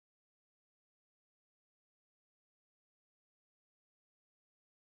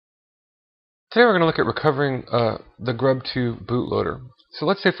Today we're going to look at recovering the GRUB2 bootloader. So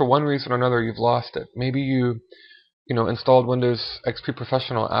let's say for one reason or another you've lost it. Maybe you installed Windows XP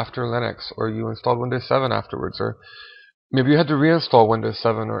Professional after Linux, or you installed Windows 7 afterwards, or maybe you had to reinstall Windows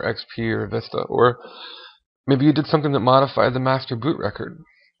 7 or XP or Vista, or maybe you did something that modified the master boot record,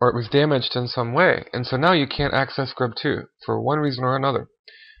 or it was damaged in some way, and so now you can't access GRUB2 for one reason or another.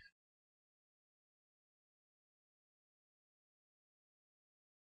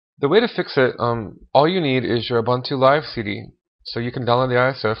 The way to fix it, all you need is your Ubuntu Live CD. So you can download the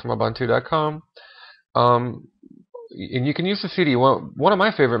ISO from ubuntu.com. And you can use the CD. One of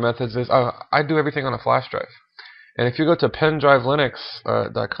my favorite methods is I do everything on a flash drive. And if you go to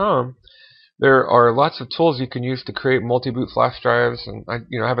pendrivelinux.com, there are lots of tools you can use to create multi-boot flash drives. And I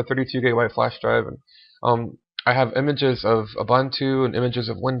have a 32 gigabyte flash drive, and I have images of Ubuntu and images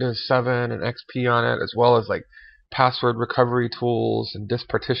of Windows 7 and XP on it, as well as like password recovery tools and disk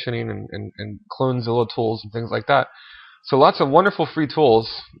partitioning and Clonezilla tools and things like that. So lots of wonderful free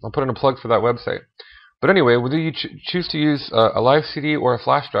tools. I'll put in a plug for that website. But anyway, whether you choose to use a live CD or a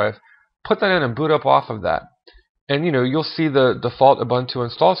flash drive, put that in and boot up off of that. And you'll see the default Ubuntu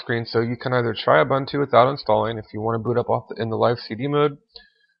install screen, so you can either try Ubuntu without installing if you want to boot up off in the live CD mode.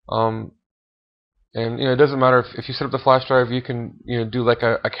 And it doesn't matter if you set up the flash drive, you can do like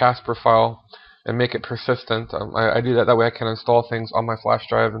a Casper file and make it persistent. I do that way I can install things on my flash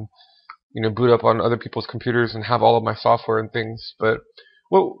drive and boot up on other people's computers and have all of my software and things. But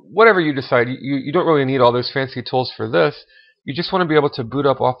whatever you decide, you don't really need all those fancy tools for this. You just want to be able to boot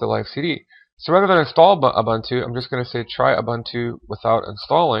up off the live CD. So rather than install Ubuntu, I'm just going to say try Ubuntu without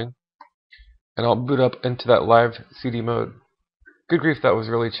installing, and I'll boot up into that live CD mode. Good grief, that was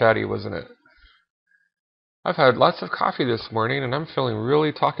really chatty, wasn't it? I've had lots of coffee this morning and I'm feeling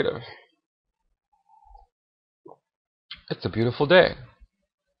really talkative. It's a beautiful day.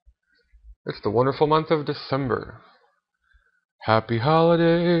 It's the wonderful month of December. Happy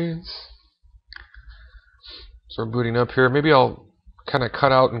holidays. So we're booting up here. Maybe I'll kind of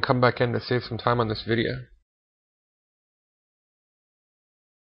cut out and come back in to save some time on this video.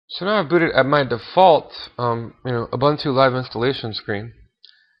 So now I've booted at my default Ubuntu Live installation screen.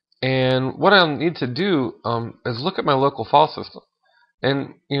 And what I'll need to do is look at my local file system.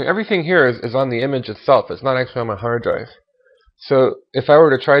 And everything here is on the image itself. It's not actually on my hard drive. So if I were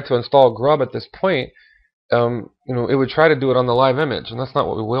to try to install GRUB at this point, it would try to do it on the live image, and that's not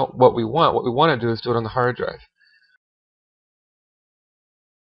what we want. What we want to do is do it on the hard drive.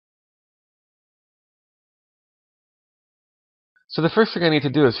 So the first thing I need to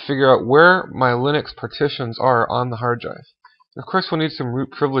do is figure out where my Linux partitions are on the hard drive. And of course, we'll need some root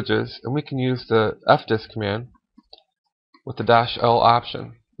privileges, and we can use the fdisk command with the -L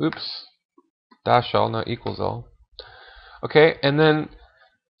option. Oops, -L, not =L. Okay, and then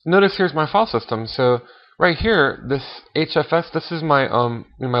notice here's my file system. So right here, this HFS, this is my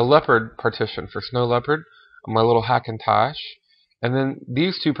my leopard partition for Snow Leopard, my little Hackintosh. And then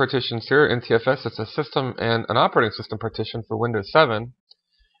these two partitions here, NTFS, it's a system and an operating system partition for Windows 7.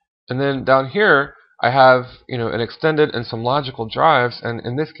 And then down here, I have an extended and some logical drives. And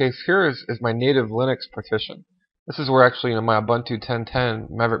in this case, here is my native Linux partition. This is where actually my Ubuntu 10.10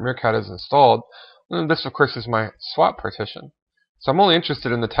 Maverick Meerkat is installed. And this, of course, is my swap partition. So I'm only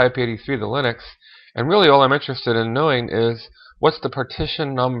interested in the Type 83, the Linux, and really all I'm interested in knowing is what's the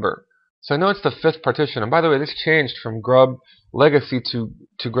partition number. So I know it's the 5th partition, and by the way, this changed from GRUB Legacy to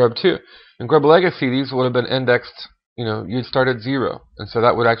GRUB2. In GRUB Legacy, these would have been indexed, you'd start at 0, and so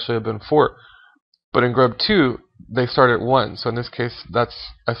that would actually have been 4. But in GRUB2, they start at 1, so in this case,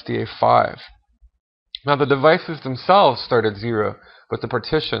 that's SDA 5. Now the devices themselves start at 0, but the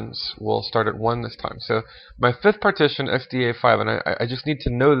partitions will start at 1 this time. So my 5th partition, SDA 5, and I just need to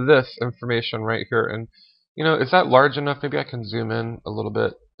know this information right here. And is that large enough? Maybe I can zoom in a little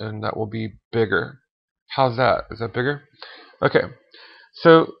bit, and that will be bigger. How's that? Is that bigger? Okay.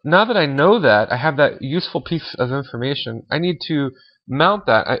 So now that I know that, I have that useful piece of information, I need to mount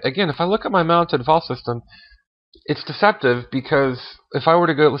that. Again, if I look at my mounted file system, it's deceptive because if I were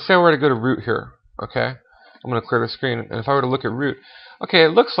to go, let's say I were to go to root here, okay? I'm going to clear the screen, and if I were to look at root, okay,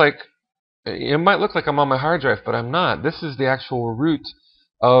 it might look like I'm on my hard drive, but I'm not. This is the actual root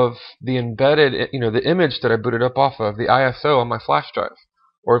of the embedded, the image that I booted up off of, the ISO on my flash drive.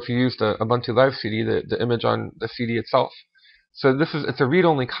 Or if you used a Ubuntu Live CD, the image on the CD itself. So it's a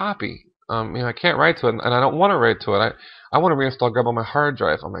read-only copy. I can't write to it, and I don't want to write to it. I want to reinstall GRUB on my hard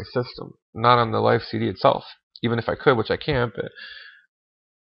drive on my system, not on the Live CD itself. Even if I could, which I can't, but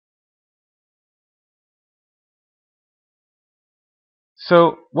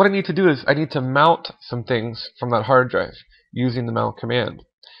so what I need to do is I need to mount some things from that hard drive using the mount command.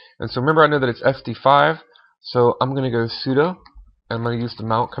 And so remember, I know that it's SD5, so I'm going to go sudo, and I'm going to use the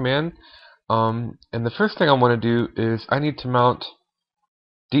mount command. And the first thing I want to do is I need to mount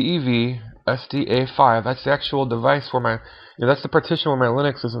dev sda5. That's the actual device where my, that's the partition where my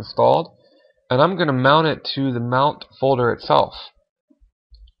Linux is installed, and I'm going to mount it to the mount folder itself.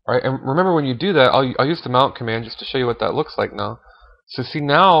 All right, and remember, when you do that, I'll use the mount command just to show you what that looks like now. So see,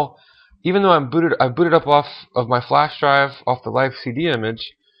 now, even though I've booted up off of my flash drive, off the live CD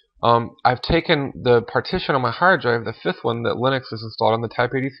image, I've taken the partition on my hard drive, the fifth one that Linux is installed on, the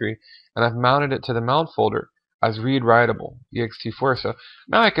Type 83, and I've mounted it to the mount folder as read-writable, ext4. So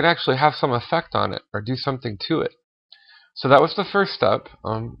now I can actually have some effect on it, or do something to it. So that was the first step.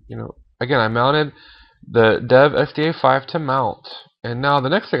 Again, I mounted the dev sda5 to mount. And now the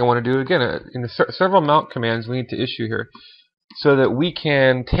next thing I want to do, again, several mount commands we need to issue here, so that we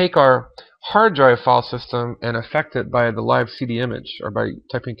can take our hard drive file system and affect it by the live CD image, or by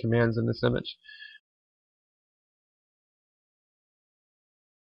typing commands in this image.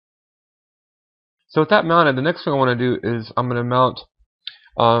 So with that mounted, the next thing I want to do is I'm going to mount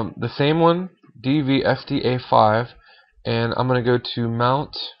the same one, dev sda5, and I'm going to go to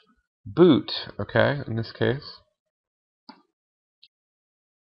mount boot, okay, in this case.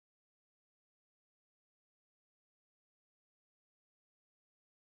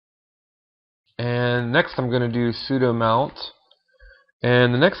 And next I'm going to do sudo mount,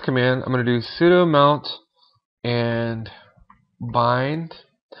 and the next command I'm going to do sudo mount and bind,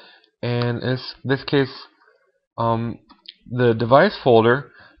 and in this case the device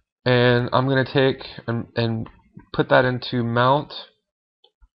folder, and I'm going to take and put that into mount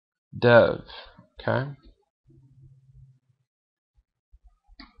dev, okay.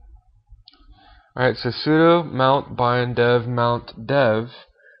 Alright, so sudo mount bind dev mount dev.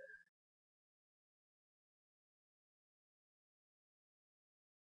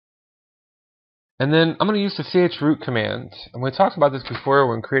 And then I'm going to use the chroot command. And we talked about this before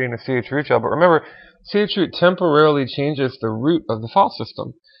when creating a chroot shell, but remember, chroot temporarily changes the root of the file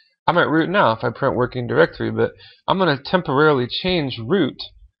system. I'm at root now if I print working directory, but I'm going to temporarily change root,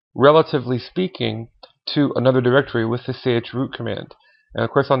 relatively speaking, to another directory with the chroot command. And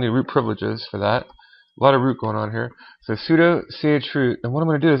of course I'll need root privileges for that. A lot of root going on here. So sudo chroot, and what I'm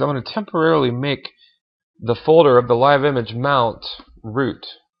going to do is I'm going to temporarily make the folder of the live image mount root,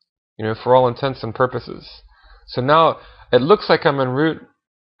 for all intents and purposes. So now it looks like I'm in root,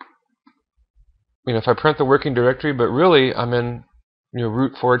 if I print the working directory, but really I'm in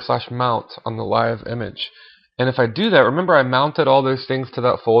root /mount on the live image. And if I do that, remember I mounted all those things to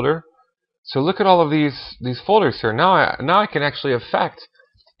that folder. So look at all of these folders here. Now I can actually affect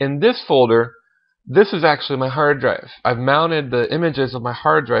in this folder. This is actually my hard drive. I've mounted the images of my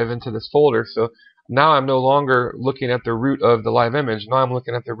hard drive into this folder, so now I'm no longer looking at the root of the live image. Now I'm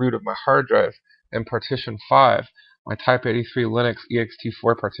looking at the root of my hard drive and partition 5, my Type 83 Linux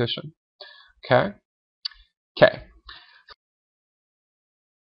ext4 partition. Okay? Okay.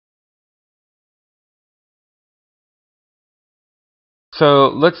 So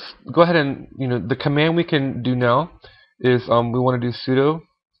let's go ahead and, the command we can do now is we want to do sudo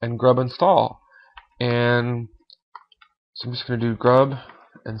and grub install. And so I'm just going to do grub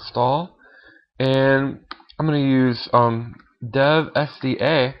install. And I'm going to use dev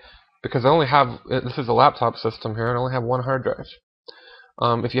sda, because I only have, this is a laptop system here, and I only have one hard drive.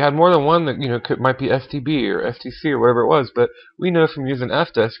 If you had more than one, that might be STB or FTC or whatever it was, but we know from using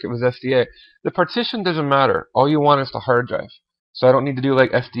fdisk it was SDA. The partition doesn't matter. All you want is the hard drive. So I don't need to do like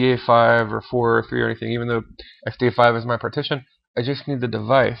SDA5 or 4 or 3 or anything, even though SDA5 is my partition. I just need the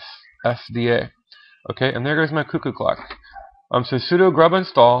device, SDA. Okay, and there goes my cuckoo clock. So sudo grub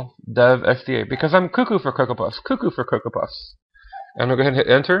install dev sda, because I'm cuckoo for Cocoa Puffs. Cuckoo for Cocoa Puffs. And I'm going to go ahead and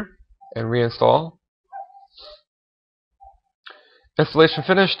hit enter and reinstall. Installation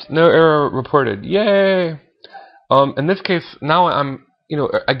finished, no error reported. Yay! In this case, now I'm,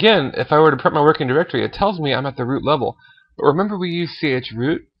 again, if I were to print my working directory, it tells me I'm at the root level. But remember we use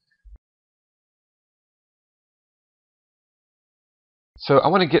chroot. So I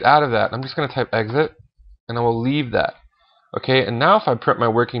want to get out of that. I'm just going to type exit, and I will leave that. Okay, and now if I print my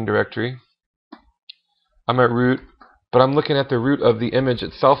working directory, I'm at root, but I'm looking at the root of the image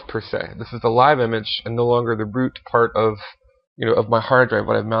itself per se. This is the live image and no longer the root part of, of my hard drive,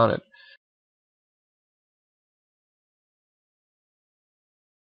 what I've mounted.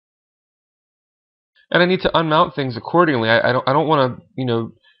 And I need to unmount things accordingly. I don't want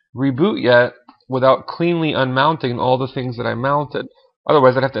to, reboot yet without cleanly unmounting all the things that I mounted.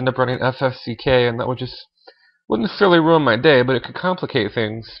 Otherwise, I'd have to end up running ffck, and that wouldn't necessarily ruin my day, but it could complicate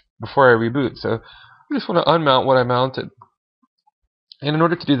things before I reboot. So I just want to unmount what I mounted. And in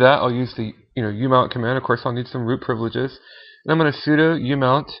order to do that, I'll use the umount command. Of course, I'll need some root privileges. And I'm going to sudo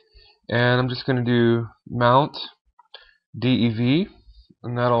umount, and I'm just going to do mount dev,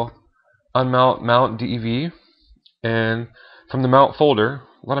 and that'll unmount mount dev, and from the mount folder,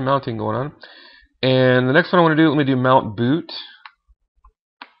 a lot of mounting going on. And the next one I want to do, let me do mount boot,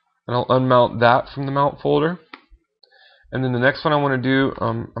 and I'll unmount that from the mount folder. And then the next one I want to do,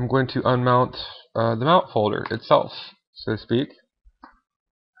 I'm going to unmount the mount folder itself, so to speak.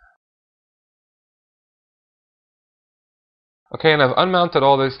 Okay, and I've unmounted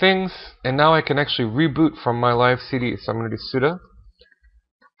all those things, and now I can actually reboot from my live CD. So I'm going to do sudo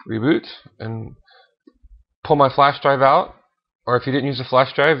reboot and pull my flash drive out, or if you didn't use a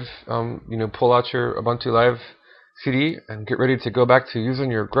flash drive, pull out your Ubuntu Live CD and get ready to go back to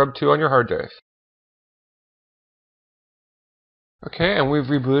using your GRUB 2 on your hard drive. Okay, and we've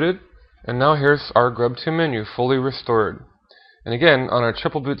rebooted, and now here's our GRUB 2 menu fully restored. And again, on our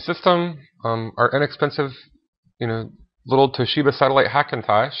triple boot system, our inexpensive, little Toshiba satellite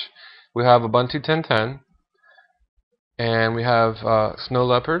Hackintosh, we have Ubuntu 10.10, and we have Snow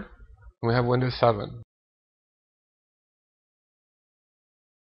Leopard, and we have Windows 7.